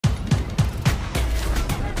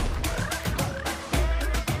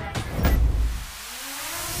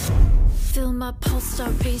Feel my pulse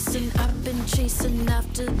start racing. I've been chasing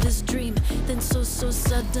after this dream, then so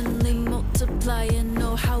suddenly multiplying.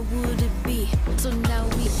 Oh, how would it be? So now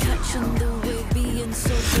we catching the wave, being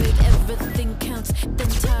so great, everything counts. Then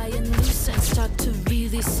tying loose and start to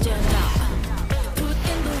really stand out. Put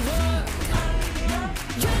in the work,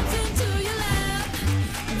 drive into your lap,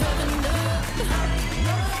 revving up,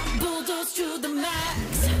 bulldoze to the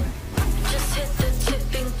max. Just hit the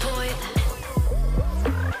tipping point.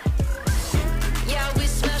 Yeah, we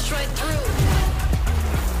smash right through.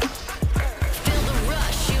 Feel the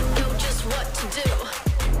rush, you know just what to do.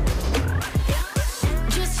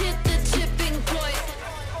 Just hit the tipping point.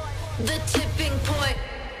 The tipping point.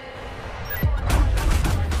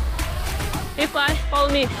 Hey, fly,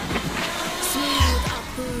 follow me. Smooth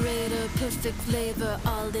operator, perfect flavor,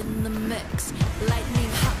 all in the mix.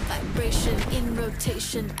 Lightning, hot vibration, in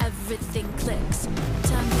rotation, everything clicks.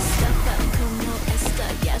 Time to step up, como esta,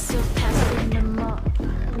 yes, you're passing them up.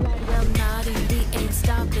 Well, nodding, we ain't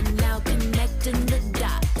stopping now, connecting the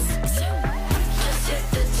dots. Just hit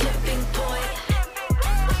the tipping point.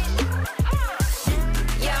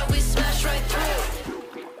 Yeah, we smash right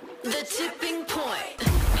through. The tipping point.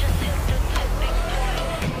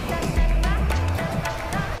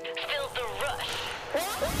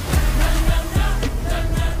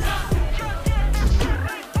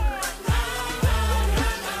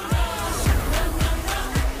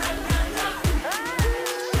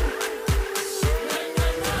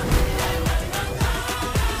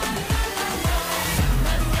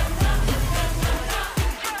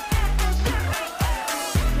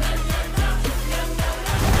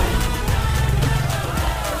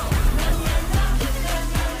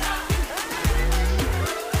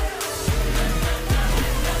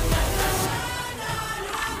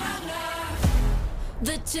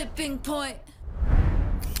 The tipping point.